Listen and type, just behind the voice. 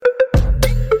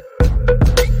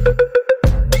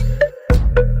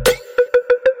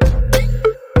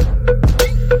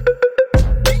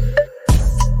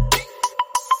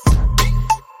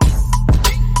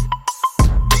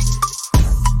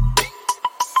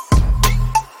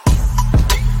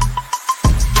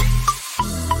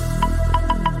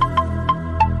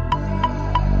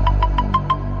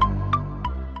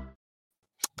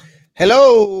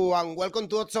Hello and welcome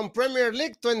to Odds on Premier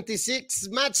League 26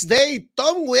 match day.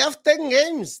 Tom, we have 10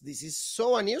 games. This is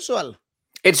so unusual.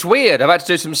 It's weird. I've had to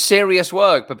do some serious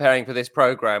work preparing for this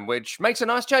program, which makes a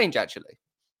nice change, actually.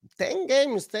 10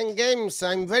 games.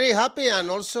 I'm very happy, and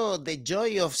also the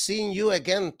joy of seeing you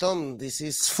again, Tom. This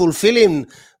is fulfilling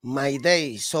my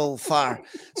day so far.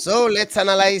 So let's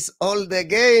analyze all the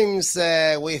games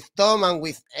with Tom and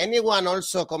with anyone.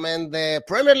 Also comment the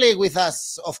Premier League with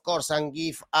us, of course, and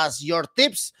give us your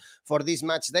tips for this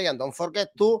match day. And don't forget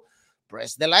to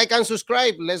press the like and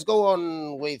subscribe. Let's go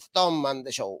on with Tom and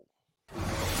the show.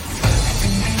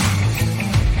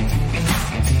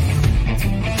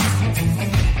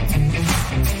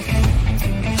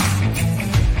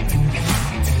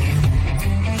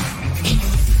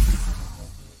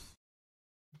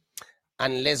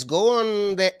 And let's go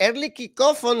on the early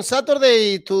kickoff on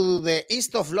Saturday to the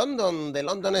east of London, the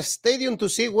London Stadium, to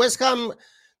see West Ham,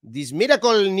 this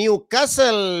miracle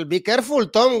Newcastle. Be careful,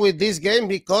 Tom, with this game,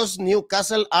 because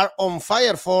Newcastle are on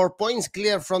fire. 4 points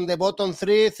clear from the bottom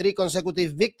three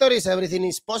consecutive victories. Everything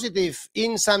is positive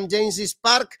in St. James's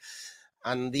Park.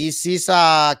 And this is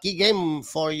a key game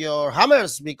for your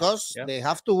Hammers, because they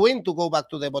have to win to go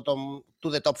back to the bottom, to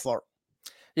the top four.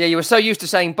 Yeah, you were so used to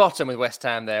saying bottom with West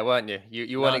Ham there, weren't you?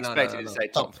 You weren't expecting to say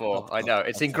top four. I know.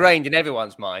 It's ingrained in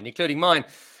everyone's mind, including mine.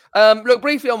 Look,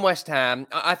 briefly on West Ham,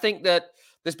 I think that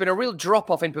there's been a real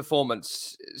drop-off in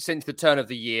performance since the turn of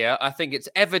the year. I think it's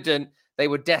evident they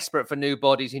were desperate for new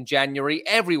bodies in January.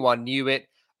 Everyone knew it,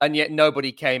 and yet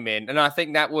nobody came in. And I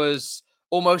think that was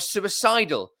almost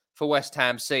suicidal for West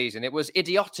Ham's season. It was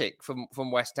idiotic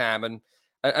from West Ham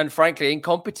and frankly,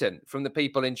 incompetent from the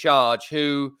people in charge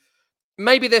who...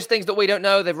 Maybe there's things that we don't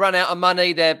know. They've run out of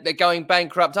money. They're going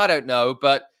bankrupt. I don't know.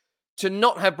 But to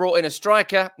not have brought in a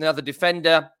striker, another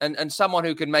defender, and someone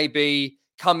who can maybe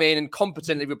come in and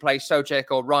competently replace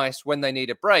Souček or Rice when they need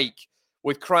a break,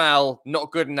 with Crowell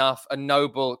not good enough and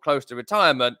Noble close to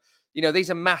retirement,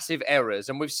 these are massive errors.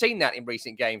 And we've seen that in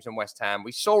recent games in West Ham.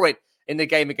 We saw it in the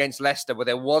game against Leicester, where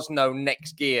there was no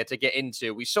next gear to get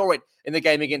into. We saw it in the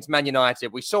game against Man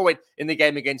United. We saw it in the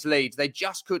game against Leeds. They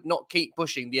just could not keep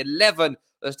pushing. The 11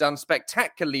 has done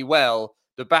spectacularly well.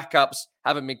 The backups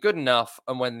haven't been good enough.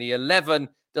 And when the 11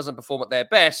 doesn't perform at their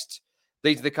best,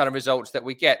 these are the kind of results that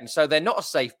we get. And so they're not a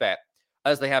safe bet,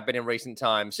 as they have been in recent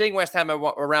times. Seeing West Ham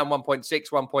around 1.6,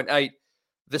 1.8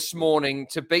 this morning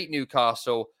to beat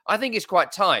Newcastle, I think it's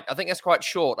quite tight. I think that's quite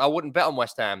short. I wouldn't bet on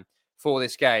West Ham for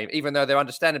this game, even though they're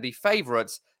understandably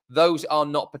favourites. Those are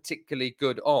not particularly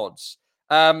good odds.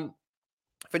 For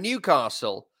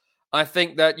Newcastle, I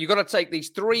think that you've got to take these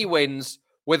 3 wins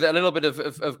with a little bit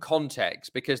of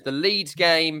context, because the Leeds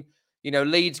game,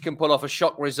 Leeds can pull off a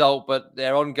shock result, but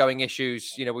their ongoing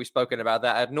issues, we've spoken about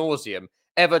that ad nauseum.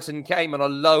 Everton came on a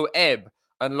low ebb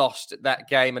and lost that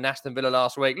game, and Aston Villa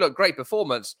last week. Look, great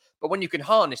performance, but when you can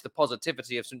harness the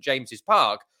positivity of St. James's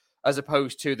Park, as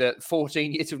opposed to the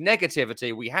 14 years of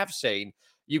negativity we have seen,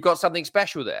 you've got something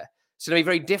special there. It's going to be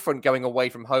very different going away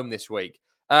from home this week.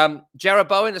 Jarrod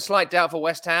Bowen, a slight doubt for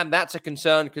West Ham. That's a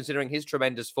concern considering his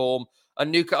tremendous form.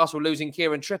 And Newcastle losing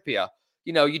Kieran Trippier.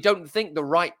 You don't think the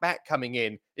right back coming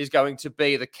in is going to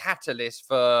be the catalyst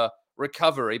for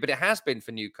recovery, but it has been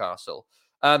for Newcastle.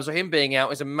 So him being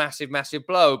out is a massive, massive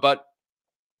blow. But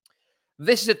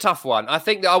this is a tough one. I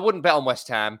think that I wouldn't bet on West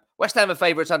Ham. West Ham are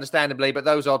favourites, understandably, but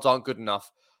those odds aren't good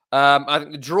enough. I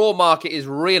think the draw market is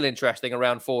real interesting,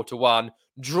 around 4-1.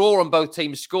 Draw on both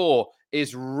teams score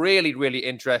is really, really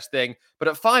interesting. But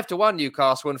at 5-1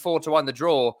 Newcastle and 4-1 the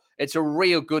draw, it's a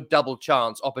real good double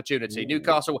chance opportunity.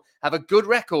 Newcastle have a good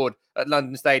record at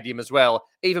London Stadium as well.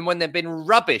 Even when they've been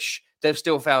rubbish, they've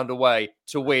still found a way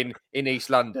to win in East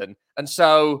London. And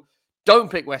so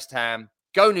don't pick West Ham.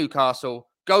 Go Newcastle.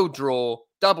 Go draw,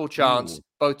 double chance,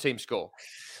 both teams score.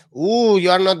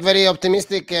 You are not very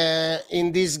optimistic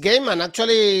in this game. And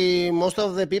actually, most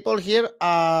of the people here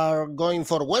are going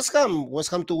for West Ham. West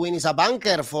Ham to win is a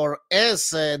banker for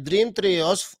us. Dream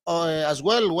Trios as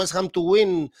well. West Ham to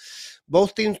win,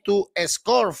 both teams to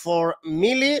score for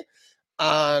Millie.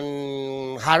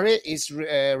 And Harry is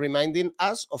reminding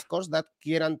us, of course, that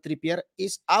Kieran Trippier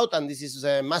is out. And this is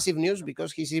massive news,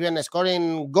 because he's even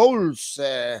scoring goals.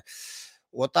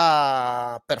 What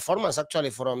a performance, actually,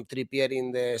 from Trippier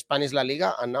in the Spanish La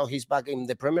Liga. And now he's back in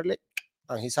the Premier League.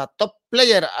 And he's a top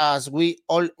player, as we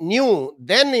all knew.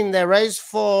 Then in the race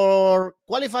for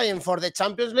qualifying for the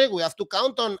Champions League, we have to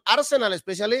count on Arsenal,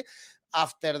 especially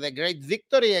after the great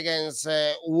victory against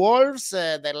Wolves.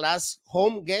 The last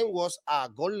home game was a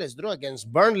goalless draw against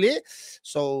Burnley.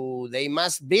 So they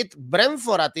must beat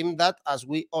Brentford, a team that, as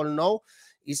we all know,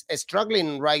 is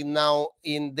struggling right now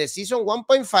in the season.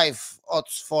 1.5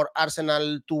 odds for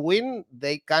Arsenal to win.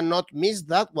 They cannot miss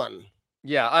that one.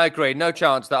 Yeah, I agree. No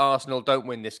chance that Arsenal don't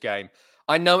win this game.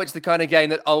 I know it's the kind of game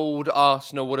that old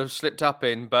Arsenal would have slipped up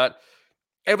in, but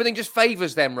everything just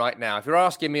favours them right now. If you're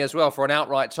asking me as well for an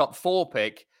outright top 4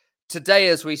 pick, today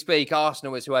as we speak,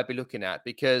 Arsenal is who I'd be looking at,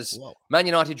 because Man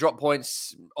United drop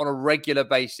points on a regular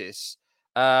basis.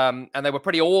 And they were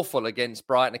pretty awful against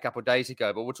Brighton a couple of days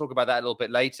ago, but we'll talk about that a little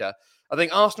bit later. I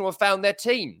think Arsenal have found their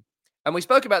team. And we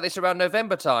spoke about this around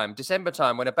December time,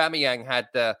 when Aubameyang had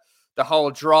the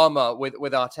whole drama with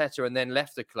Arteta and then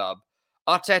left the club.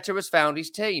 Arteta has found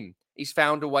his team. He's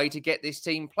found a way to get this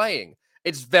team playing.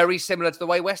 It's very similar to the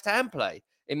way West Ham play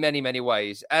in many, many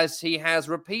ways, as he has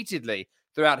repeatedly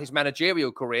throughout his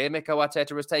managerial career. Mikel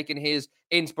Arteta has taken his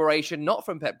inspiration not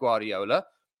from Pep Guardiola,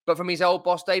 but from his old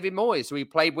boss, David Moyes, who he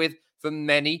played with for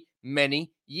many,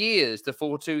 many years. The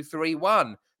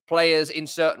 4-2-3-1. Players in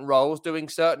certain roles doing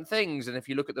certain things. And if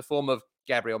you look at the form of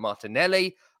Gabriel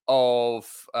Martinelli, of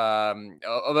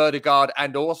Odegaard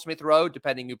and or Smith Rowe,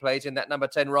 depending who plays in that number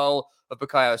 10 role, of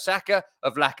Bukayo Saka,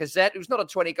 of Lacazette, who's not a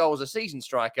 20 goals a season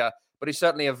striker, but he's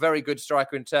certainly a very good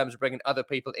striker in terms of bringing other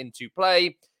people into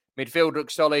play. Midfield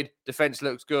looks solid, defence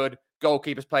looks good,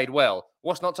 goalkeepers played well.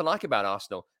 What's not to like about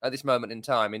Arsenal at this moment in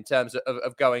time in terms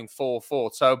of going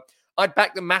 4-4? So I'd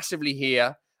back them massively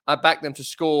here. I'd back them to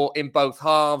score in both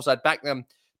halves. I'd back them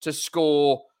to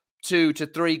score 2 to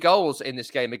 3 goals in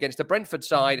this game against the Brentford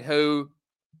side, who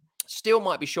still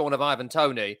might be shorn of Ivan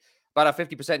Toney, but a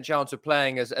 50% chance of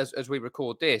playing as we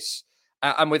record this.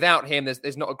 And without him,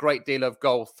 there's not a great deal of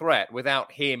goal threat.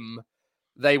 Without him,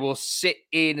 they will sit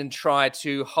in and try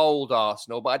to hold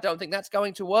Arsenal. But I don't think that's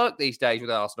going to work these days with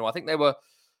Arsenal. I think they were,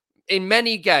 in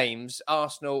many games,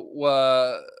 Arsenal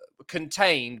were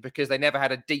contained because they never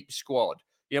had a deep squad.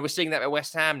 You know, we're seeing that at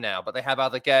West Ham now, but they have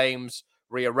other games,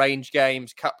 rearranged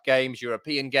games, cup games,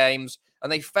 European games, and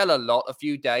they fell a lot a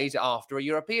few days after a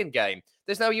European game.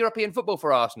 There's no European football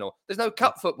for Arsenal. There's no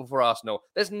cup football for Arsenal.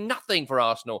 There's nothing for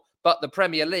Arsenal but the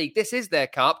Premier League. This is their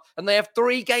cup, and they have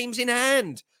 3 games in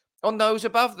hand on those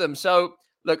above them. So,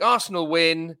 look, Arsenal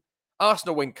win.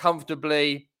 Arsenal win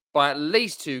comfortably by at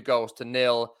least 2 goals to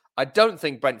 0. I don't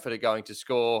think Brentford are going to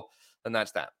score, and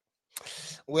that's that.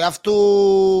 We have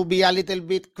to be a little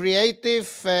bit creative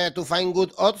to find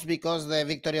good odds, because the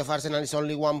victory of Arsenal is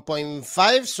only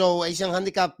 1.5. So Asian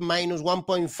handicap minus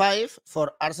 1.5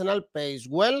 for Arsenal pays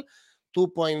well.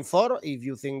 2.4 if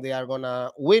you think they are going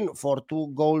to win for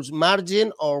 2 goals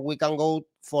margin, or we can go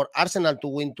for Arsenal to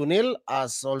win 2-0,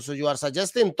 as also you are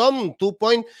suggesting. Tom,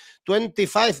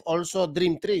 2.25, also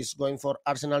Dream 3 is going for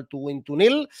Arsenal to win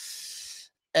 2-0.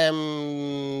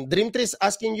 Dream 3 is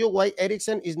asking you why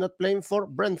Eriksen is not playing for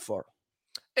Brentford.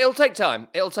 It'll take time.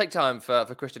 It'll take time for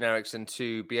Christian Eriksen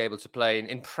to be able to play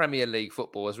in Premier League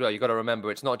football as well. You've got to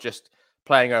remember, it's not just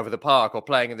playing over the park or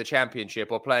playing in the Championship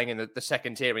or playing in the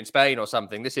second tier in Spain or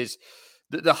something. This is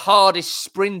the hardest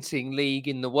sprinting league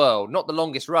in the world. Not the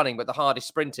longest running, but the hardest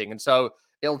sprinting. And so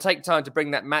it'll take time to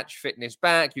bring that match fitness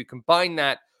back. You combine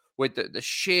that with the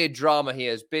sheer drama he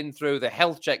has been through, the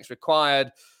health checks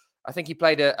required. I think he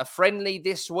played a friendly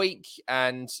this week,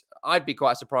 and I'd be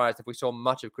quite surprised if we saw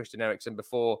much of Christian Eriksen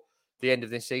before the end of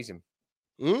this season.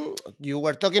 You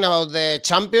were talking about the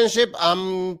Championship.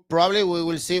 Probably we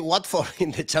will see Watford in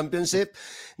the Championship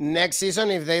next season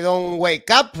if they don't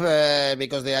wake up,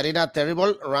 because they are in a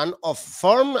terrible run of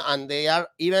form, and they are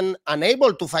even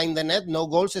unable to find the net. No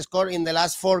goals scored in the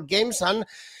last 4 games, and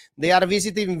they are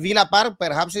visiting Villa Park.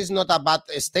 Perhaps it's not a bad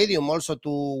stadium also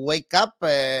to wake up.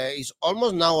 It's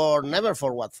almost now or never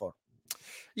for Watford.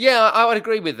 Yeah, I would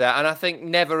agree with that. And I think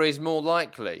never is more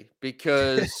likely,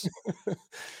 because,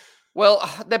 well,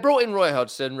 they brought in Roy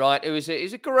Hodgson, right?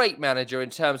 He's a great manager in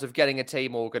terms of getting a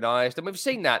team organised. And we've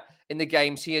seen that in the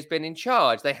games he has been in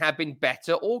charge. They have been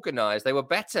better organised. They were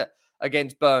better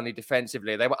against Burnley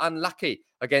defensively. They were unlucky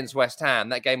against West Ham.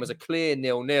 That game was a clear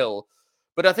 0-0.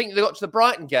 But I think they got to the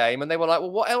Brighton game and they were like,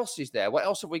 well, what else is there? What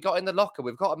else have we got in the locker?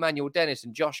 We've got Emmanuel Dennis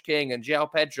and Josh King and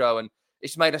João Pedro and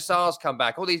Ismaila Sarr's come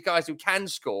back. All these guys who can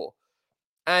score.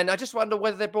 And I just wonder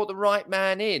whether they brought the right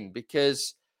man in,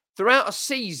 because throughout a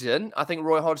season, I think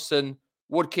Roy Hodgson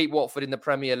would keep Watford in the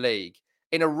Premier League.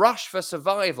 In a rush for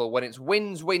survival, when it's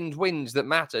wins that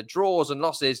matter, draws and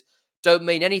losses don't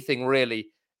mean anything really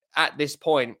at this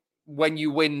point when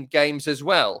you win games as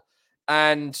well.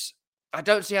 And I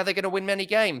don't see how they're going to win many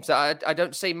games. I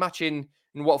don't see much in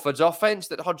Watford's offense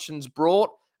that Hodgson's brought.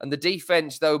 And the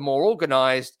defense, though more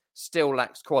organised, still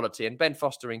lacks quality. And Ben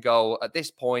Foster in goal at this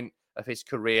point of his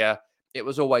career, it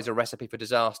was always a recipe for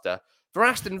disaster. For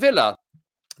Aston Villa,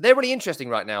 they're really interesting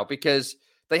right now, because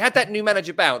They had that new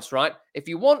manager bounce, right? If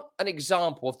you want an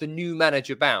example of the new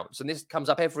manager bounce, and this comes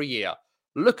up every year,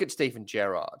 look at Steven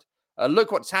Gerrard.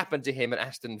 Look what's happened to him at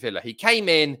Aston Villa. He came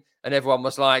in and everyone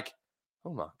was like,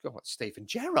 oh my God, Steven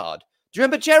Gerrard. Do you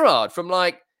remember Gerrard from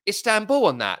like Istanbul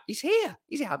on that? He's here.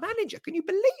 He's our manager. Can you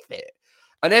believe it?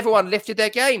 And everyone lifted their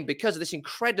game because of this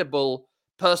incredible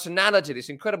personality. This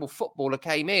incredible footballer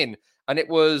came in, and it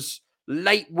was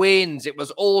late wins. It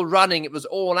was all running. It was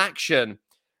all action.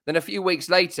 Then a few weeks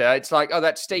later, it's like, oh,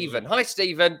 that's Steven. Hi,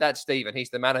 Steven. That's Steven. He's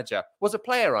the manager. Was a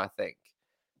player, I think.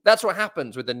 That's what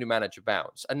happens with the new manager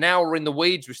bounce. And now we're in the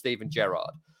weeds with Steven Gerrard.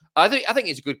 I think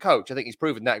he's a good coach. I think he's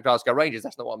proven that at Glasgow Rangers.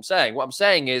 That's not what I'm saying. What I'm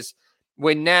saying is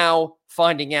we're now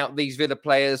finding out these Villa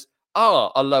players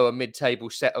are a lower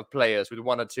mid-table set of players with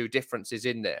one or two differences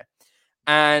in there.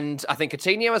 And I think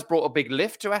Coutinho has brought a big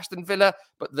lift to Aston Villa,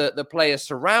 but the players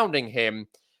surrounding him,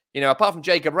 you know, apart from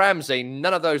Jacob Ramsey,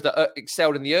 none of those that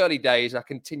excelled in the early days are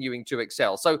continuing to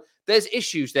excel. So there's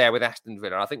issues there with Aston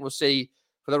Villa. I think we'll see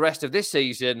for the rest of this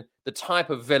season the type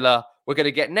of Villa we're going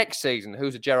to get next season,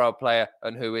 who's a Gerrard player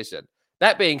and who isn't.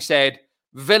 That being said,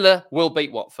 Villa will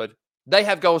beat Watford. They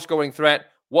have goal-scoring threat.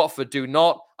 Watford do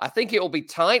not. I think it will be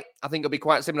tight. I think it'll be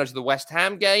quite similar to the West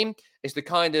Ham game. It's the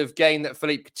kind of game that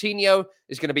Philippe Coutinho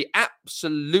is going to be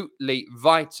absolutely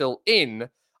vital in.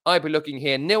 I'd be looking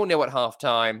here 0-0 at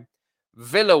half-time.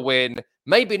 Villa win.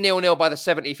 Maybe 0-0 by the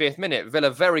 75th minute. Villa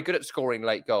very good at scoring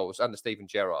late goals under Steven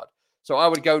Gerrard. So I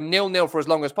would go 0-0 for as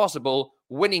long as possible.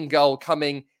 Winning goal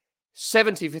coming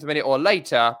 75th minute or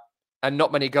later, and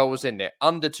not many goals in it.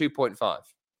 Under 2.5.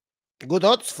 Good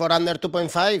odds for under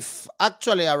 2.5,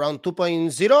 actually around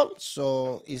 2.0,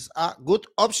 so it's a good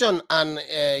option. And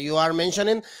you are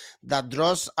mentioning that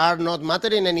draws are not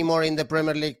mattering anymore in the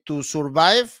Premier League to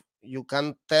survive. You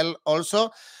can tell also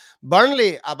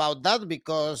Burnley about that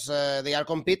because they are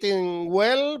competing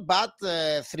well, but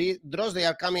 3 draws. They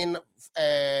are coming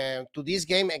to this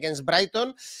game against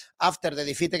Brighton after the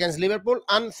defeat against Liverpool,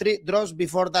 and 3 draws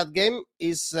before that game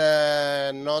is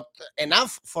not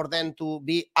enough for them to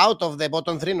be out of the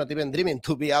bottom 3, not even dreaming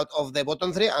to be out of the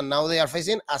bottom 3, and now they are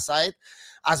facing a side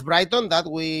as Brighton that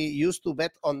we used to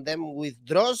bet on them with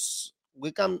draws.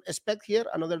 We can expect here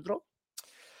another draw?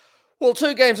 Well,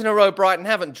 2 games in a row Brighton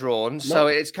haven't drawn, so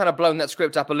it's kind of blown that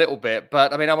script up a little bit.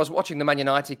 But, I mean, I was watching the Man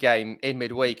United game in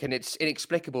midweek, and it's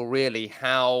inexplicable, really,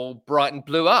 how Brighton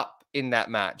blew up in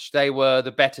that match. They were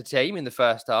the better team in the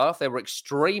first half. They were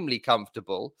extremely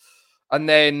comfortable. And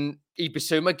then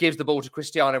Ibisuma gives the ball to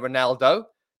Cristiano Ronaldo.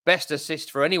 Best assist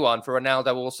for anyone for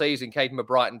Ronaldo all season came from a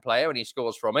Brighton player, and he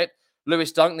scores from it.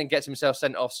 Lewis Dunk then gets himself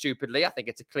sent off stupidly. I think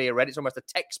it's a clear red. It's almost a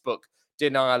textbook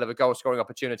denial of a goal-scoring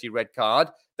opportunity red card.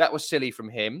 That was silly from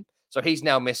him. So he's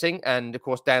now missing. And, of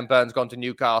course, Dan Burn's gone to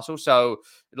Newcastle. So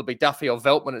it'll be Duffy or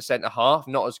Veltman at centre-half.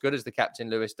 Not as good as the captain,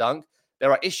 Lewis Dunk.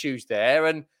 There are issues there.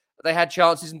 And they had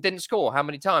chances and didn't score. How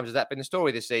many times has that been the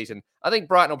story this season? I think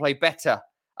Brighton will play better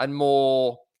and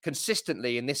more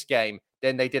consistently in this game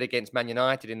than they did against Man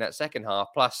United in that second half.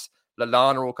 Plus,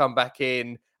 Lallana will come back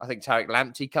in. I think Tariq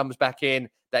Lamptey comes back in.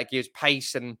 That gives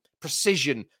pace and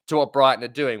precision to what Brighton are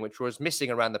doing, which was missing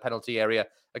around the penalty area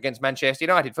against Manchester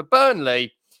United. For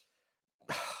Burnley,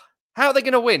 how are they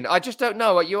going to win? I just don't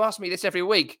know. You ask me this every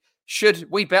week. Should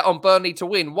we bet on Burnley to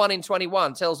win? 1 in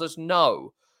 21 tells us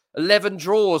no. 11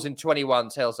 draws in 21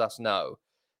 tells us no.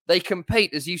 They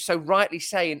compete, as you so rightly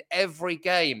say, in every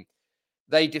game.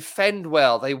 They defend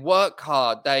well. They work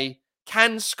hard. They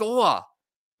can score,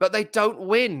 but they don't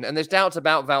win. And there's doubts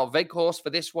about Wout Weghorst for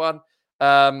this one.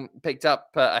 Picked up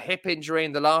a hip injury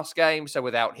in the last game. So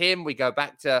without him, we go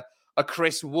back to a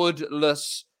Chris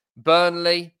Wood-less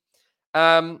Burnley.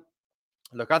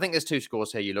 Look, I think there's 2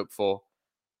 scores here you look for.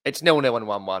 It's 0-0 and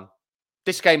 1-1.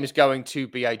 This game is going to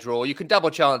be a draw. You can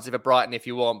double chance it for Brighton if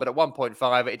you want, but at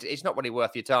 1.5, it's not really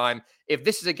worth your time. If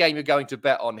this is a game you're going to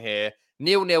bet on here,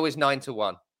 0-0 is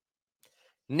 9-1.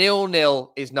 0-0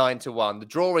 is 9-1. The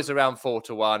draw is around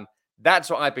 4-1. That's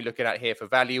what I'd be looking at here for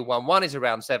value. 1-1 is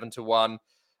around 7-1.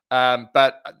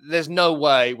 But there's no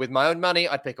way with my own money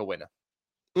I'd pick a winner.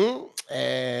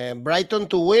 Brighton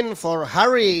to win for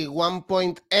Harry,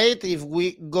 1.8. If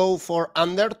we go for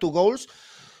under 2 goals,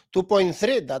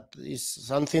 2.3. That is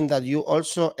something that you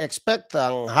also expect.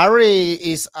 And Harry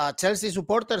is a Chelsea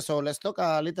supporter, so let's talk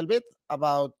a little bit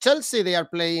about Chelsea. They are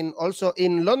playing also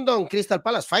in London, Crystal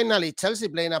Palace. Finally, Chelsea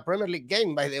playing a Premier League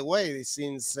game, by the way,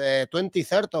 since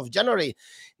 23rd of January.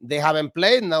 They haven't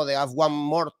played. Now they have one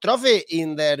more trophy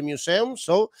in their museum.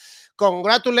 So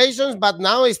congratulations. But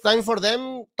now it's time for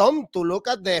them, Tom, to look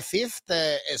at the fifth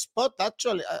spot,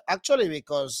 actually,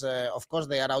 because, of course,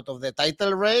 they are out of the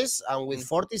title race. And with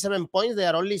 47 points, they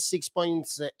are only 6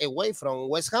 points away from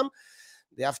West Ham.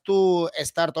 They have to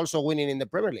start also winning in the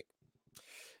Premier League.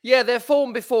 Yeah, their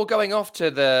form before going off to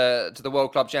the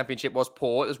World Club Championship was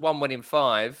poor. It was 1 win in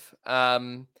 5,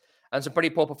 and some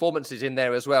pretty poor performances in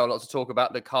there as well. Lots of talk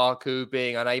about Lukaku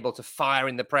being unable to fire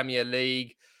in the Premier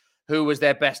League. Who was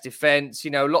their best defence? You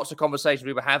know, lots of conversations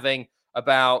we were having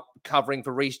about covering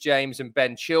for Reece James and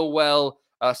Ben Chilwell.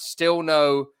 Still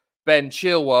no Ben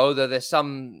Chilwell, though there's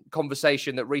some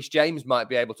conversation that Reece James might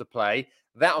be able to play.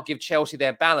 That'll give Chelsea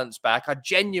their balance back. I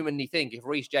genuinely think if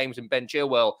Reece James and Ben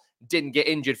Chilwell didn't get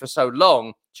injured for so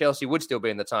long, Chelsea would still be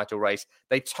in the title race.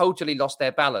 They totally lost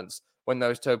their balance when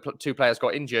those two players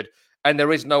got injured. And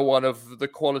there is no one of the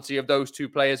quality of those two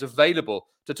players available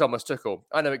to Thomas Tuchel.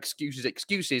 I know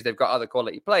excuses. They've got other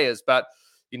quality players, but,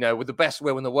 you know, with the best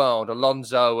will in the world,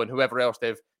 Alonso and whoever else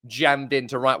they've jammed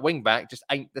into right wing back just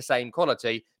ain't the same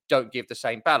quality, don't give the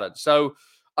same balance. So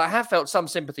I have felt some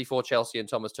sympathy for Chelsea and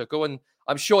Thomas Tuchel, and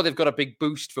I'm sure they've got a big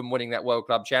boost from winning that World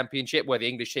Club Championship, where the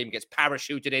English team gets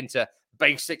parachuted into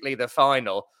basically the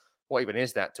final. What even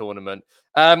is that tournament?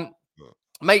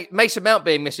 Mason Mount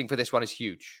being missing for this one is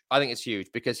huge. I think it's huge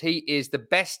because he is the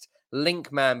best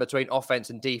link man between offense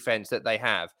and defense that they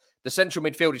have. The central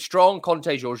midfield is strong.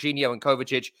 Conte, Jorginho, and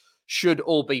Kovacic should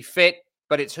all be fit,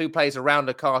 but it's who plays around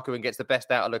Lukaku and gets the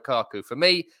best out of Lukaku. For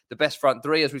me, the best front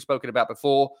three, as we've spoken about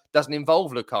before, doesn't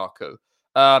involve Lukaku.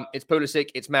 It's Pulisic,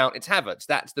 it's Mount, it's Havertz.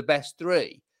 That's the best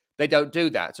three. They don't do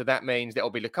that. So that means it'll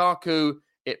be Lukaku.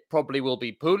 It probably will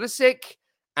be Pulisic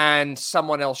and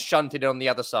someone else shunted on the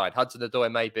other side.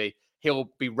 Hudson-Odoi maybe.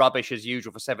 He'll be rubbish as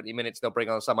usual for 70 minutes. They'll bring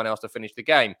on someone else to finish the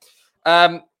game.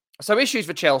 So issues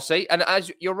for Chelsea. And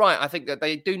as you're right, I think that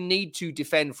they do need to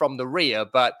defend from the rear,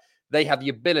 but they have the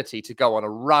ability to go on a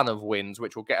run of wins,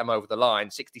 which will get them over the line.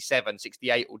 67,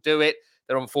 68 will do it.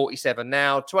 They're on 47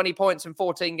 now. 20 points in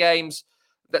 14 games.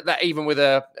 That even with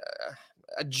a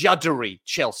juddery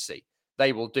Chelsea,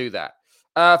 they will do that.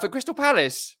 For Crystal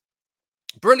Palace,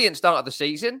 brilliant start of the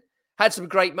season. Had some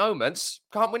great moments.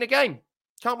 Can't win a game.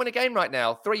 Can't win a game right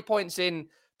now. 3 points in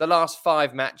the last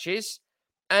 5 matches.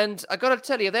 And I got to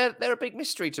tell you, they're a big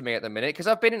mystery to me at the minute because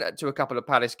I've been to a couple of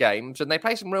Palace games and they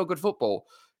play some real good football.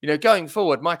 You know, going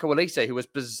forward, Michael Olise, who was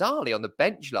bizarrely on the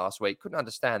bench last week, couldn't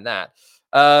understand that.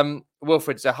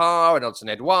 Wilfred Zaha and Odson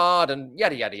Edouard and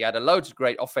yada, yada, yada. Loads of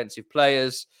great offensive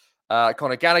players.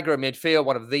 Conor Gallagher in midfield,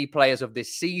 one of the players of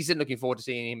this season. Looking forward to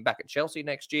seeing him back at Chelsea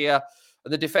next year.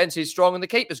 And the defense is strong and the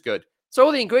keeper's good. So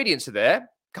all the ingredients are there.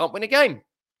 Can't win a game.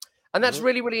 And that's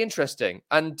really, really interesting.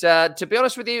 And to be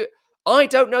honest with you, I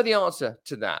don't know the answer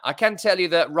to that. I can tell you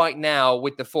that right now,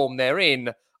 with the form they're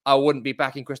in, I wouldn't be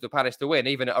backing Crystal Palace to win,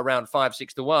 even at around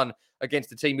 5-6-1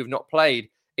 against a team who've not played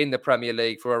in the Premier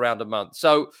League for around a month.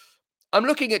 So I'm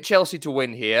looking at Chelsea to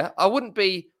win here. I wouldn't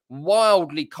be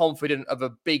wildly confident of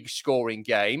a big scoring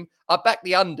game. I back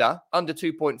the under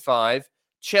 2.5.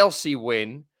 Chelsea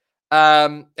win,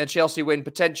 and Chelsea win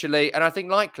potentially, and I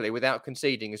think likely without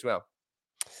conceding as well.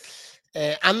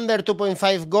 Under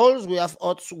 2.5 goals, we have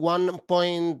odds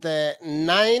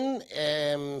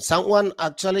 1.9. Someone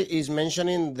actually is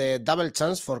mentioning the double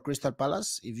chance for Crystal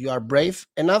Palace. If you are brave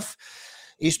enough,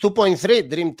 is 2.3.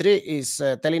 Dream 3 is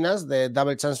telling us the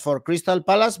double chance for Crystal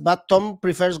Palace, but Tom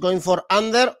prefers going for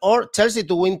under or Chelsea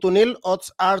to win 2-0.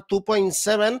 Odds are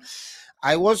 2.7.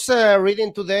 I was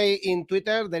reading today in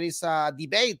Twitter, there is a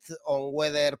debate on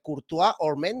whether Courtois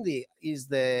or Mendy who is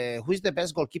the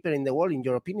best goalkeeper in the world, in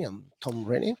your opinion, Tom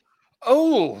Rennie?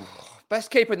 Oh,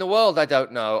 best keeper in the world, I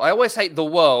don't know. I always hate the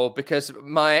world because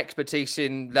my expertise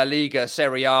in La Liga,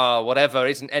 Serie A, whatever,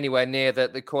 isn't anywhere near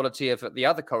the quality of the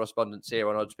other correspondents here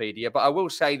on Oddspedia. But I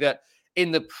will say that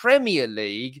in the Premier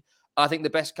League, I think the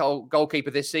best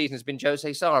goalkeeper this season has been Jose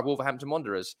Sarr of Wolverhampton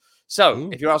Wanderers. So,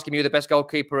 if you're asking me who the best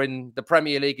goalkeeper in the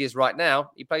Premier League is right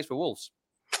now, he plays for Wolves.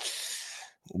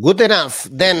 Good enough.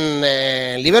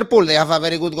 Then Liverpool, they have a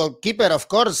very good goalkeeper, of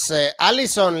course.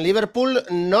 Alisson, Liverpool,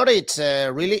 Norwich,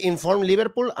 really informed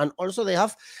Liverpool. And also they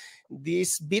have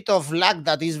this bit of luck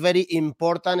that is very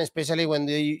important, especially when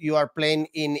you are playing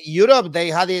in Europe. They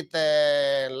had it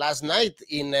last night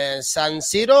in San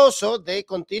Siro, so they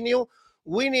continue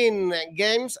winning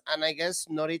games, and I guess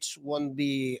Norwich won't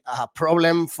be a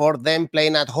problem for them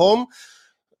playing at home.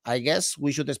 I guess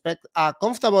we should expect a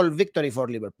comfortable victory for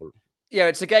Liverpool. Yeah,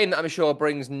 it's a game that I'm sure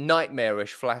brings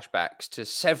nightmarish flashbacks to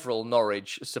several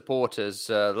Norwich supporters.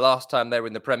 Last time they were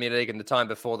in the Premier League and the time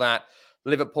before that,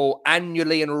 Liverpool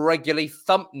annually and regularly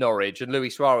thumped Norwich, and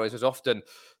Luis Suarez was often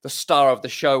the star of the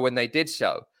show when they did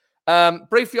so.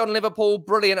 Briefly on Liverpool,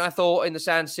 brilliant, I thought, in the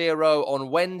San Siro on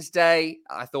Wednesday.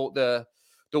 I thought the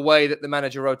way that the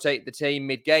manager rotated the team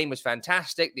mid-game was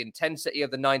fantastic. The intensity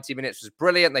of the 90 minutes was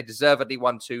brilliant. They deservedly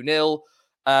won 2-0,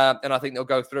 and I think they'll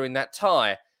go through in that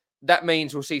tie. That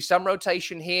means we'll see some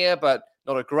rotation here, but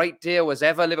not a great deal as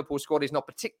ever. Liverpool's squad is not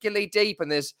particularly deep,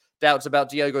 and there's doubts about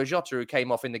Diogo Jota, who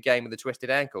came off in the game with a twisted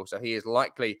ankle. So he is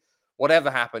likely, whatever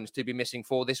happens, to be missing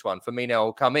for this one. Firmino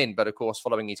will come in, but of course,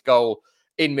 following his goal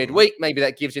in midweek, maybe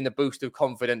that gives him the boost of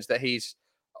confidence that he's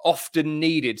often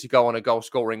needed to go on a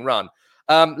goal-scoring run.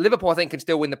 Liverpool, I think, can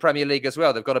still win the Premier League as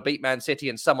well. They've got to beat Man City,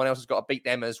 and someone else has got to beat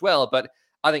them as well. But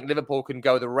I think Liverpool can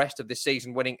go the rest of this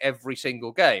season winning every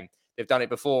single game. They've done it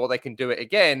before. They can do it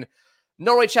again.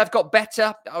 Norwich have got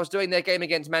better. I was doing their game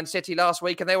against Man City last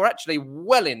week, and they were actually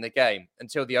well in the game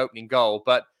until the opening goal.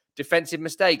 But defensive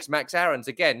mistakes. Max Aarons,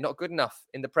 again, not good enough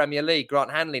in the Premier League.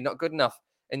 Grant Hanley, not good enough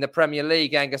in the Premier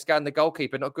League. Angus Gunn, the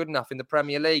goalkeeper, not good enough in the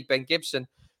Premier League. Ben Gibson,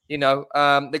 they've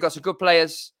got some good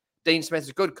players. Dean Smith's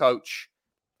a good coach.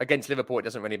 Against Liverpool, it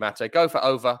doesn't really matter. Go for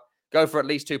over. Go for at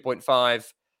least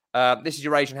 2.5. This is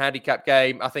your Asian handicap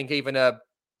game. I think even a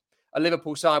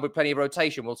Liverpool side with plenty of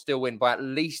rotation will still win by at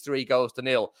least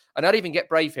 3-0. And I'd even get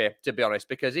brave here, to be honest,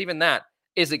 because even that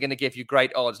isn't going to give you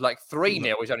great odds. Like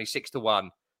 3-0 is only 6-1.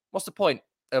 What's the point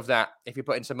of that if you're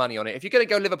putting some money on it? If you're going to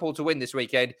go Liverpool to win this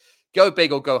weekend, go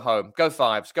big or go home. Go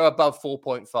fives. Go above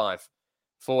 4.5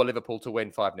 for Liverpool to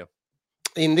win 5-0.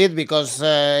 Indeed, because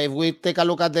if we take a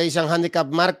look at the Asian handicap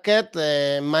market,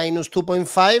 minus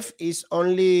 2.5 is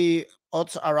only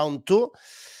odds around 2.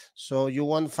 So you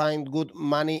won't find good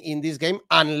money in this game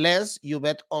unless you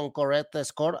bet on correct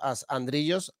score as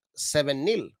Andrillos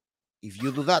 7-0. If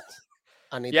you do that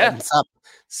and it ends up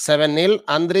 7-0,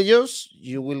 Andrillos,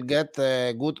 you will get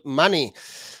good money.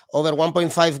 Over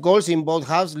 1.5 goals in both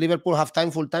halves. Liverpool half-time,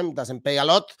 full-time, doesn't pay a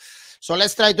lot. So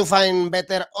let's try to find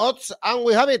better odds. And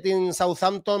we have it in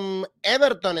Southampton,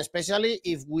 Everton, especially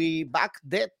if we back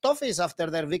the Toffees after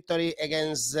their victory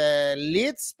against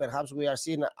Leeds. Perhaps we are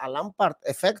seeing a Lampard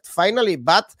effect finally.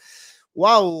 But,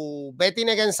 wow, betting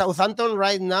against Southampton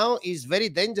right now is very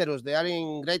dangerous. They are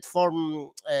in great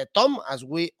form, Tom, as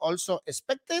we also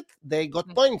expected. They got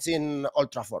points in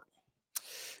Old Trafford.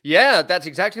 Yeah, that's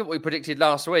exactly what we predicted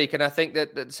last week. And I think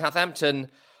that Southampton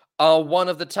are one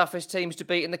of the toughest teams to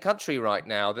beat in the country right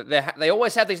now. That they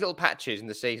always have these little patches in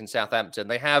the season, Southampton.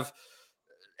 They have,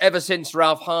 ever since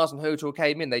Ralph Hasenhüttl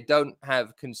came in, they don't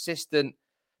have consistent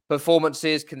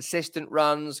performances, consistent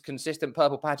runs, consistent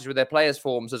purple patches with their players'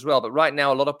 forms as well. But right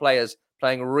now, a lot of players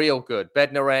playing real good.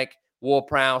 Bednarek,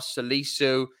 Ward-Prowse,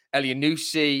 Salisu,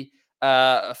 Elyounoussi,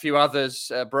 a few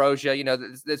others,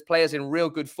 Broja. There's players in real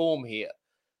good form here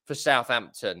for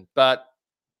Southampton. But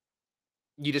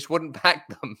you just wouldn't back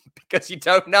them because you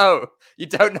don't know. You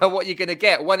don't know what you're going to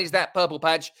get. When is that purple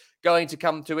patch going to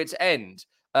come to its end?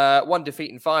 1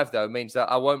 defeat in 5, though, means that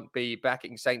I won't be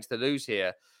backing Saints to lose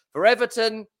here. For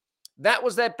Everton, that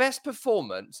was their best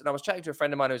performance. And I was chatting to a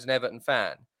friend of mine who's an Everton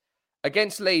fan.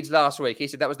 Against Leeds last week, he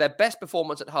said that was their best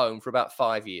performance at home for about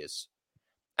 5 years.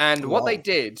 And what they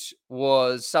did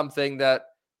was something that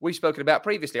we've spoken about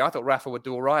previously. I thought Rafa would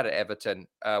do all right at Everton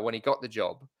when he got the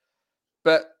job.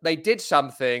 But they did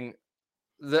something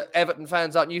that Everton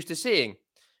fans aren't used to seeing.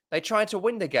 They tried to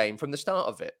win the game from the start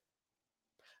of it.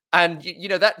 And,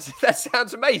 that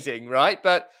sounds amazing, right?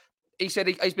 But he said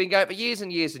he's been going for years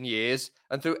and years and years.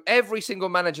 And through every single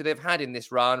manager they've had in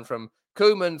this run, from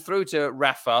Koeman through to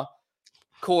Rafa,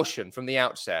 caution from the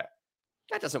outset.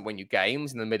 That doesn't win you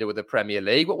games in the middle of the Premier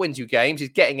League. What wins you games is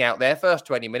getting out there first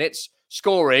 20 minutes,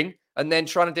 scoring, and then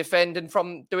trying to defend and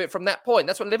do it from that point.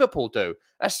 That's what Liverpool do.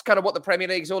 That's kind of what the Premier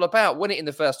League is all about. Win it in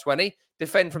the first 20,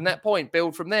 defend from that point,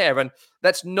 build from there. And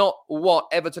that's not what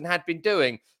Everton had been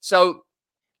doing. So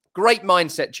great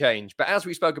mindset change. But as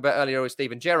we spoke about earlier with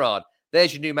Steven Gerrard,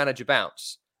 there's your new manager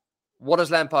bounce. What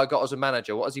has Lampard got as a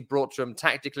manager? What has he brought to him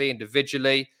tactically,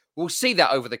 individually? We'll see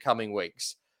that over the coming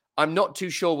weeks. I'm not too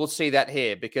sure we'll see that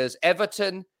here because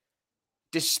Everton,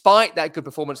 despite that good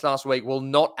performance last week, will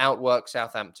not outwork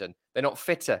Southampton. They're not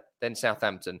fitter than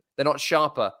Southampton. They're not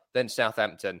sharper than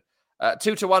Southampton.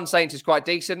 2-1 Saints is quite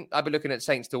decent. I'd be looking at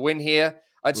Saints to win here.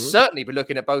 I'd certainly be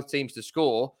looking at both teams to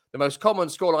score. The most common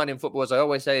scoreline in football, as I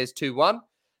always say, is 2-1.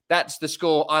 That's the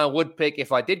score I would pick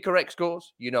if I did correct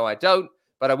scores. I don't.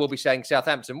 But I will be saying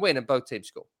Southampton win and both teams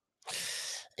score.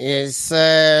 Is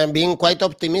being quite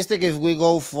optimistic if we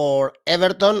go for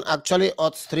Everton. Actually,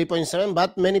 odds 3.7,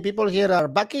 but many people here are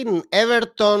backing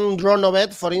Everton draw no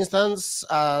bet, for instance,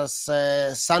 as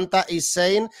Santa is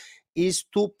saying, is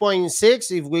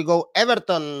 2.6. If we go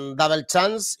Everton, double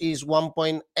chance is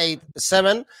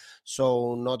 1.87.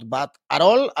 So not bad at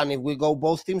all. And if we go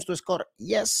both teams to score,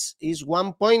 yes, is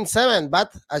 1.7.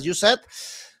 But as you said,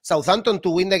 Southampton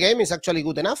to win the game is actually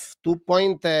good enough,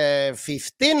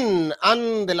 2.15.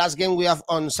 And the last game we have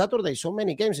on Saturday, so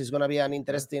many games, it's going to be an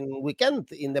interesting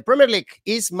weekend in the Premier League,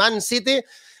 is Man City,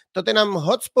 Tottenham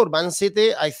Hotspur. Man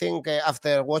City, I think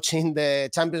after watching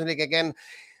the Champions League again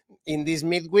in this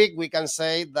midweek, we can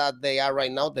say that they are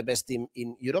right now the best team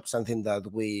in Europe, something that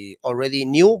we already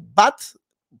knew. But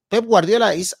Pep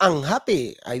Guardiola is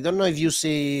unhappy. I don't know if you've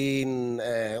seen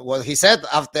what he said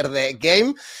after the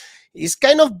game. It's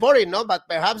kind of boring, no? But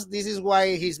perhaps this is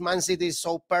why his Man City is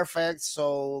so perfect,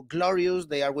 so glorious.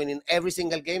 They are winning every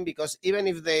single game, because even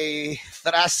if they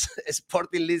thrash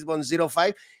Sporting Lisbon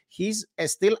 0-5, he's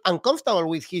still uncomfortable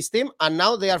with his team. And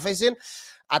now they are facing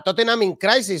a Tottenham in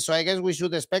crisis. So I guess we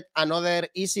should expect another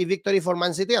easy victory for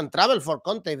Man City and trouble for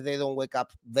Conte if they don't wake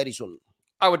up very soon.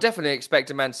 I would definitely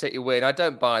expect a Man City win. I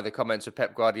don't buy the comments of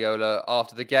Pep Guardiola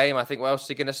after the game. I think, what else is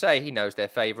he going to say? He knows they're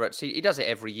favourites. He does it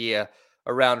every year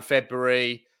around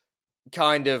February,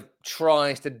 kind of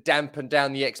tries to dampen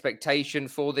down the expectation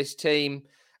for this team.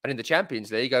 And in the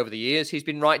Champions League over the years, he's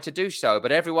been right to do so.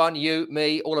 But everyone, you,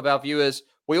 me, all of our viewers,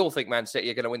 we all think Man City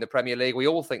are going to win the Premier League. We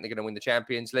all think they're going to win the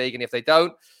Champions League. And if they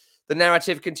don't, the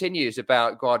narrative continues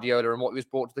about Guardiola and what he was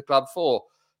brought to the club for.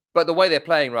 But the way they're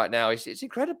playing right now, it's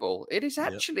incredible. It is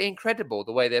actually incredible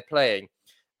the way they're playing.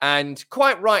 And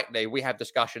quite rightly, we have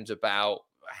discussions about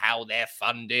how they're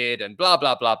funded and blah,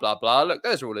 blah, blah, blah, blah. Look,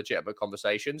 those are all legitimate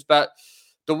conversations. But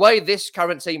the way this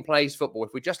current team plays football,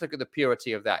 if we just look at the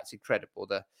purity of that, it's incredible.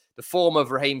 The form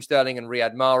of Raheem Sterling and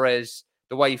Riyad Mahrez,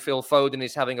 the way Phil Foden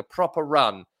is having a proper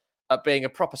run at being a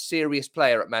proper serious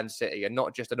player at Man City and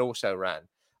not just an also-ran,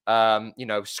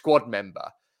 squad member.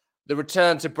 The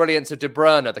return to brilliance of De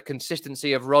Bruyne, the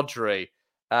consistency of Rodri,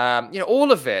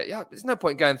 all of it. Yeah, there's no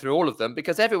point going through all of them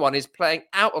because everyone is playing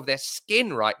out of their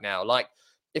skin right now. Like,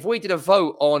 if we did a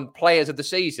vote on players of the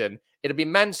season, it'd be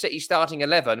Man City starting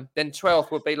 11, then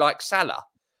 12th would be like Salah,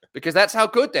 because that's how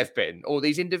good they've been. All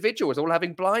these individuals all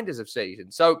having blinders of season.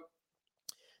 So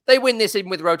they win this even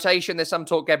with rotation. There's some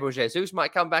talk Gabriel Jesus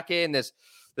might come back in. There's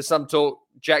some talk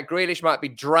Jack Grealish might be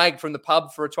dragged from the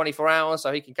pub for 24 hours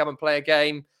so he can come and play a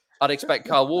game. I'd expect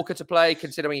Kyle Walker to play,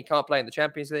 considering he can't play in the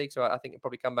Champions League. So I think he'll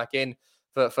probably come back in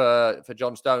for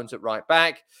John Stones at right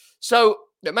back. So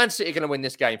Man City are going to win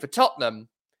this game. For Tottenham,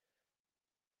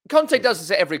 Conte does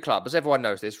this at every club, as everyone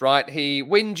knows this, right? He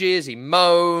whinges, he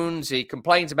moans, he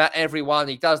complains about everyone.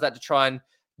 He does that to try and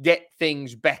get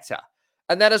things better.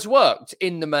 And that has worked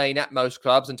in the main at most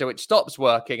clubs until it stops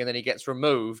working and then he gets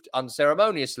removed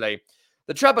unceremoniously.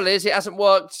 The trouble is it hasn't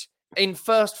worked in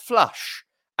first flush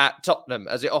at Tottenham,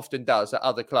 as it often does at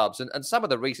other clubs. And some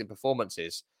of the recent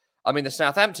performances, I mean, the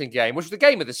Southampton game, which was the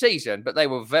game of the season, but they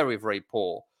were very, very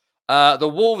poor. The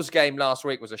Wolves game last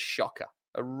week was a shocker,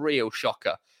 a real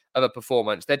shocker of a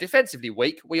performance. They're defensively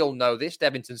weak. We all know this.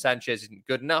 Davinson Sanchez isn't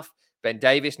good enough. Ben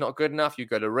Davies not good enough.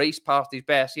 Hugo Lloris past his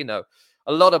best.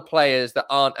 A lot of players that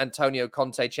aren't Antonio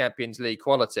Conte Champions League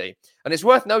quality. And it's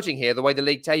worth noting here the way the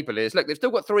league table is. Look, they've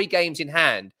still got 3 games in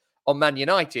hand on Man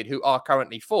United, who are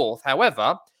currently 4th.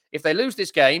 However, if they lose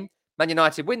this game, Man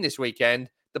United win this weekend,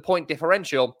 the point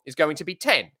differential is going to be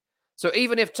 10. So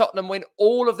even if Tottenham win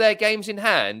all of their games in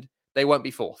hand, they won't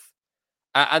be 4th.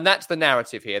 And that's the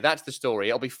narrative here. That's the story.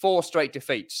 It'll be 4 straight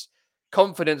defeats.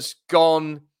 Confidence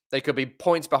gone. They could be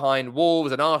points behind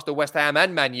Wolves and Arsenal, West Ham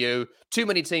and Man U. Too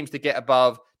many teams to get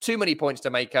above. Too many points to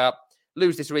make up.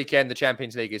 Lose this weekend, the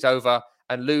Champions League is over.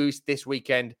 And lose this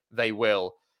weekend, they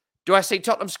will. Do I see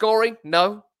Tottenham scoring?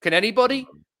 No. Can anybody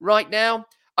right now?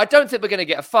 I don't think we're going to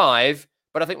get a 5,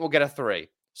 but I think we'll get a 3.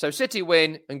 So City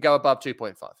win and go above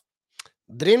 2.5.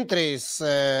 Dream Tree is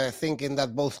thinking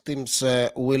that both teams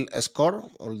will score,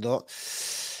 although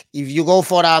if you go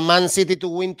for a Man City to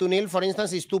win 2-0, for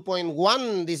instance, it's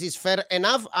 2.1. This is fair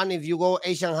enough. And if you go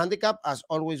Asian handicap, as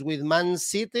always with Man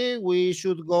City, we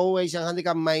should go Asian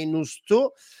handicap -2.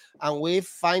 And we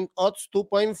find odds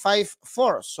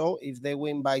 2.54. So if they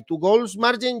win by 2 goals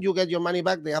margin, you get your money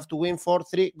back. They have to win for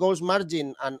 3 goals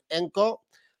margin. And Enco,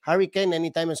 Harry Kane,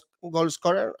 anytime a goal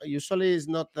scorer, usually is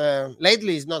not,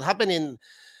 lately it's not happening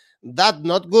That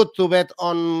not good to bet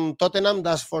on Tottenham,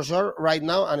 that's for sure, right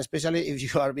now, and especially if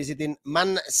you are visiting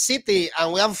Man City.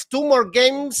 And we have two more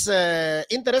games,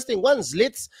 interesting ones.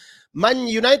 Leeds, Man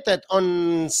United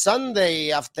on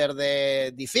Sunday after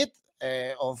the defeat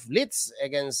of Leeds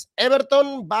against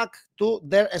Everton, back to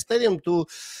their stadium to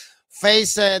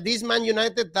face this Man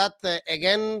United that,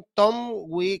 again, Tom,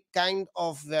 we kind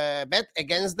of bet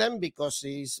against them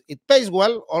because it pays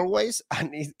well always,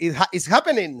 and it's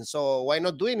happening. So why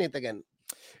not doing it again?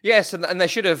 Yes, and they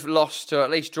should have lost or at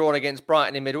least drawn against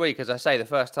Brighton in midweek. As I say, the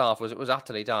first half was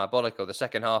utterly diabolical. The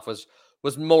second half was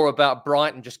more about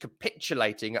Brighton just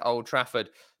capitulating at Old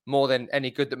Trafford more than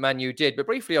any good that Man U did. But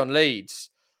briefly on Leeds,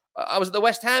 I was at the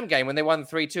West Ham game when they won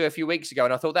 3-2 a few weeks ago,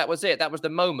 and I thought that was it. That was the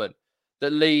moment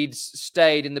that Leeds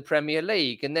stayed in the Premier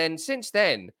League. And then since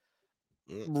then,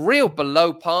 real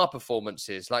below par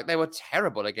performances. Like, they were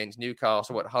terrible against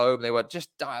Newcastle at home. They were just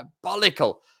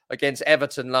diabolical against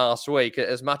Everton last week,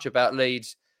 as much about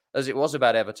Leeds as it was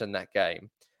about Everton that game.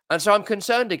 And so I'm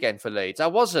concerned again for Leeds. I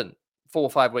wasn't 4 or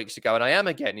 5 weeks ago, and I am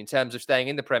again in terms of staying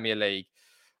in the Premier League.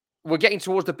 We're getting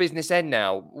towards the business end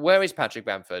now. Where is Patrick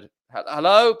Bamford?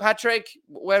 Hello, Patrick?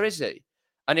 Where is he?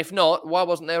 And if not, why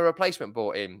wasn't there a replacement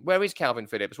brought in? Where is Calvin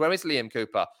Phillips? Where is Liam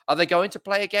Cooper? Are they going to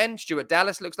play again? Stuart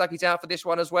Dallas looks like he's out for this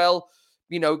one as well.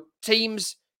 You know,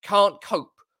 teams can't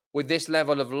cope with this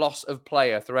level of loss of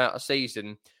player throughout a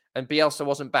season, and Bielsa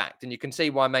wasn't backed. And you can see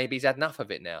why maybe he's had enough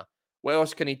of it now. What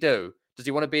else can he do? Does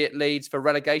he want to be at Leeds for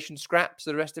relegation scraps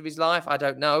the rest of his life? I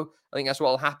don't know. I think that's what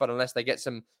will happen unless they get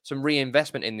some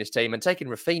reinvestment in this team. And taking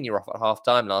Rafinha off at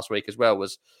half-time last week as well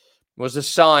was a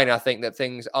sign, I think, that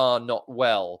things are not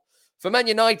well. For Man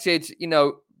United, you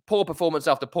know, poor performance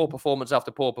after poor performance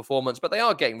after poor performance, but they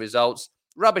are getting results.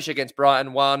 Rubbish against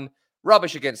Brighton, won.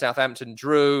 Rubbish against Southampton,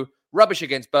 drew. Rubbish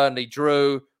against Burnley,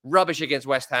 drew. Rubbish against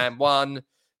West Ham, won.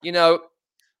 You know,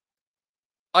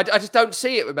 I just don't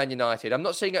see it with Man United. I'm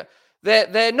not seeing it.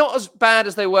 They're not as bad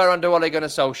as they were under Ole Gunnar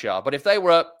Solskjaer, but if they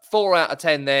were at 4 out of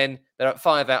 10 then, they're at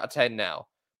 5 out of 10 now.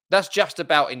 That's just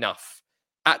about enough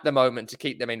at the moment to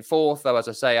keep them in fourth, though, as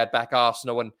I say, I'd back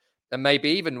Arsenal and maybe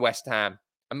even West Ham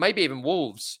and maybe even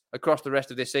Wolves across the rest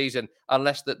of this season,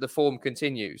 unless the form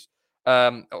continues,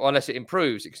 or unless it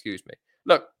improves, excuse me.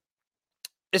 Look,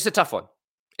 it's a tough one.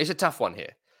 It's a tough one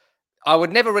here. I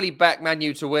would never really back Man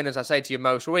U to win, as I say to you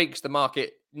most weeks. The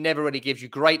market never really gives you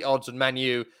great odds on Man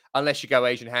U unless you go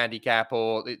Asian handicap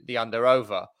or the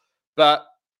under-over. But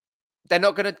they're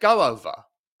not going to go over.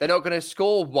 They're not going to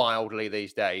score wildly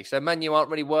these days. So Man U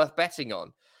aren't really worth betting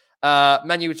on.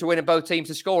 Man U to win and both teams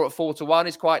to score at 4-1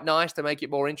 is quite nice to make it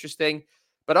more interesting.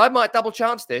 But I might double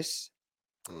chance this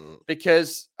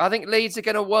because I think Leeds are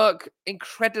going to work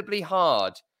incredibly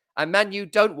hard. And Man U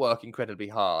don't work incredibly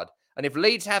hard. And if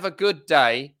Leeds have a good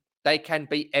day, they can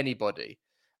beat anybody.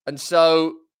 And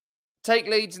so take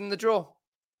Leeds in the draw.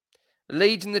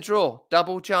 Leeds in the draw.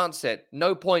 Double chance it.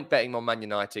 No point betting on Man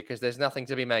United because there's nothing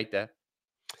to be made there.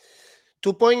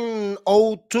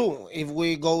 2.02 if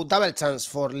we go double chance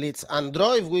for Leeds and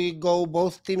draw. If we go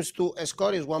both teams to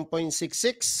score is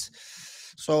 1.66.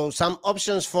 So some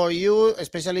options for you,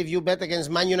 especially if you bet against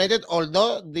Man United,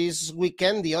 although this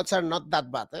weekend the odds are not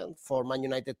that bad. For Man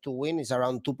United to win is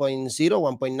around 2.0,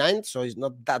 1.9. So it's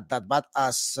not that bad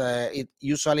as it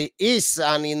usually is.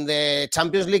 And in the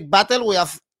Champions League battle, we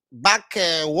have back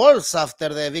Wolves after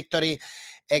the victory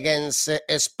against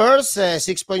Spurs,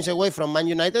 6 points away from Man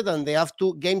United, and they have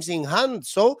 2 games in hand.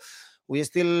 So we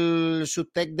still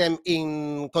should take them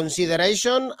in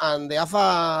consideration, and they have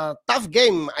a tough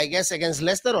game, I guess, against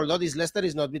Leicester, although this Leicester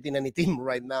is not beating any team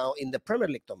right now in the Premier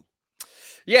League, Tom.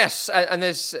 Yes, and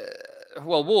there's,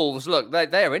 Wolves, look,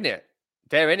 they're in it.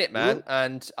 They're in it, man.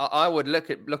 And I would look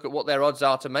at what their odds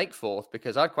are to make fourth,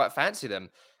 because I quite fancy them.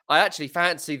 I actually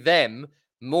fancy them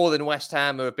more than West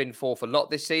Ham, who have been fourth a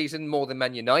lot this season, more than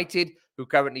Man United, who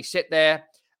currently sit there.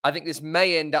 I think this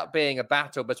may end up being a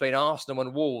battle between Arsenal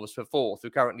and Wolves for fourth, who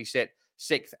currently sit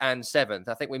 6th and 7th.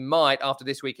 I think we might, after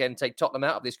this weekend, take Tottenham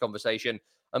out of this conversation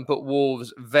and put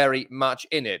Wolves very much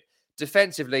in it.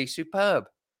 Defensively, superb.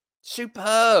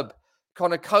 Superb.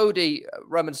 Connor Cody,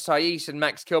 Roman Saiz and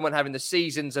Max Kilman having the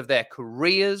seasons of their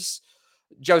careers.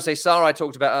 Jose Sarr, I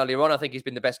talked about earlier on. I think he's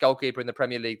been the best goalkeeper in the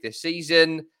Premier League this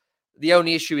season. The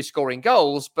only issue is scoring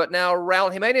goals, but now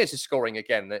Raul Jimenez is scoring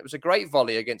again. It was a great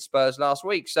volley against Spurs last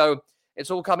week. So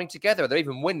it's all coming together. They're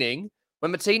even winning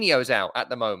when Moutinho's out at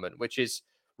the moment, which is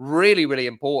really, really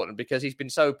important because he's been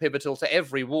so pivotal to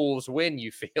every Wolves win,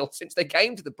 you feel, since they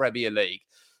came to the Premier League,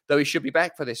 though he should be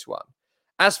back for this one.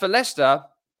 As for Leicester,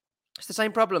 it's the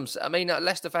same problems. I mean,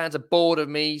 Leicester fans are bored of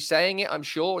me saying it, I'm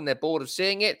sure, and they're bored of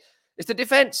seeing it. It's the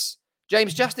defence.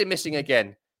 James Justin missing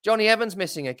again. Johnny Evans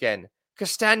missing again.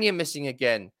 Castagna missing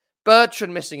again.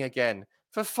 Bertrand missing again.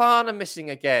 Fofana missing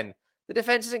again. The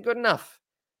defence isn't good enough.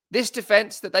 This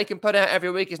defence that they can put out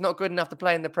every week is not good enough to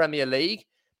play in the Premier League.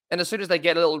 And as soon as they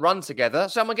get a little run together,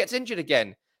 someone gets injured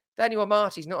again. Daniel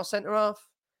Amartey's not a centre-half.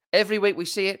 Every week we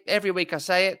see it. Every week I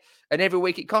say it. And every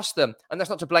week it costs them. And that's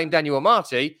not to blame Daniel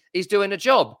Amartey. He's doing a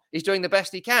job. He's doing the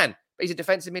best he can. But he's a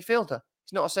defensive midfielder.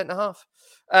 He's not a centre-half.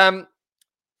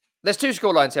 There's two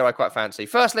scorelines here I quite fancy.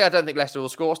 Firstly, I don't think Leicester will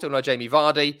score. Still no Jamie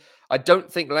Vardy. I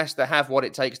don't think Leicester have what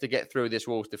it takes to get through this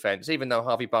Wolves defence. Even though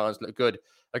Harvey Barnes looked good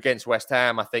against West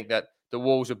Ham, I think that the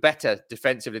Wolves are better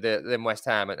defensively than West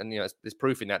Ham. And there's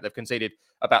proof in that. They've conceded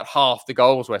about half the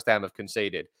goals West Ham have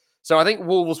conceded. So I think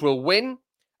Wolves will win.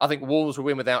 I think Wolves will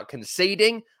win without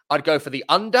conceding. I'd go for the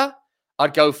under.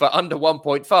 I'd go for under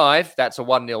 1.5. That's a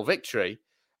 1-0 victory.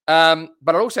 But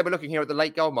I'd also be looking here at the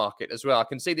late goal market as well. I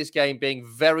can see this game being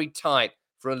very tight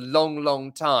for a long,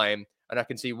 long time, and I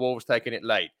can see Wolves taking it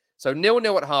late. So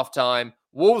 0-0 at half-time,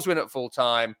 Wolves win at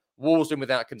full-time, Wolves win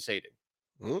without conceding.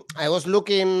 I was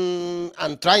looking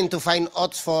and trying to find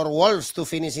odds for Wolves to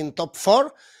finish in top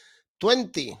 4.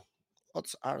 20.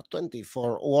 Odds are 20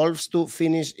 for Wolves to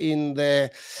finish in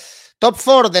the top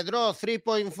 4. The draw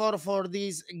 3.4 for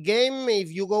this game.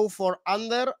 If you go for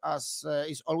under, as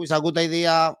is always a good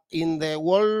idea in the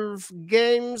Wolves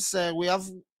games, we have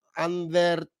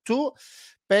under 2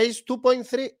 pays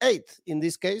 2.38 in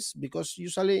this case, because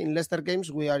usually in Leicester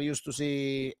games we are used to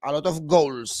see a lot of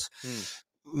goals.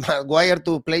 Maguire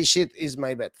to play shit is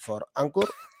my bet for Anchor.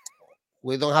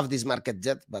 We don't have this market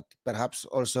yet, but perhaps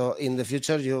also in the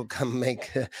future you can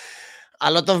make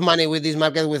a lot of money with this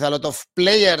market with a lot of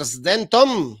players. Then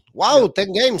Tom, wow,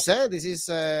 10 games. This is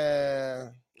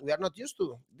we are not used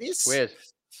to this.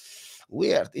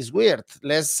 Weird. It's weird.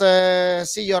 Let's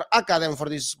see your ACA then for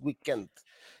this weekend.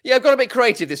 Yeah, I've got a bit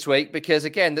creative this week because,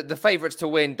 again, the favourites to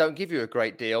win don't give you a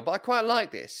great deal, but I quite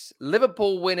like this.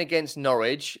 Liverpool win against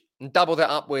Norwich and double that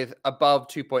up with above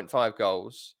 2.5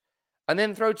 goals. And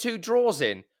then throw 2 draws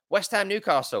in. West Ham,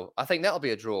 Newcastle, I think that'll be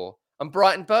a draw. And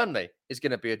Brighton, Burnley is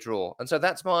going to be a draw. And so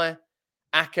that's my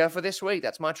ACA for this week.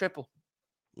 That's my triple.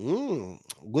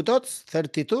 Good odds,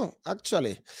 32,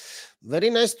 actually. Very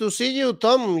nice to see you,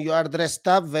 Tom. You are dressed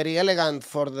up, very elegant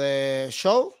for the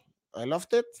show. I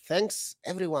loved it. Thanks,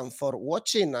 everyone, for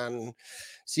watching. And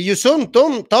see you soon,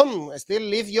 Tom. Still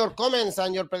leave your comments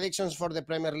and your predictions for the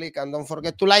Premier League. And don't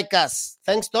forget to like us.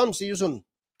 Thanks, Tom. See you soon.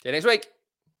 See you next week.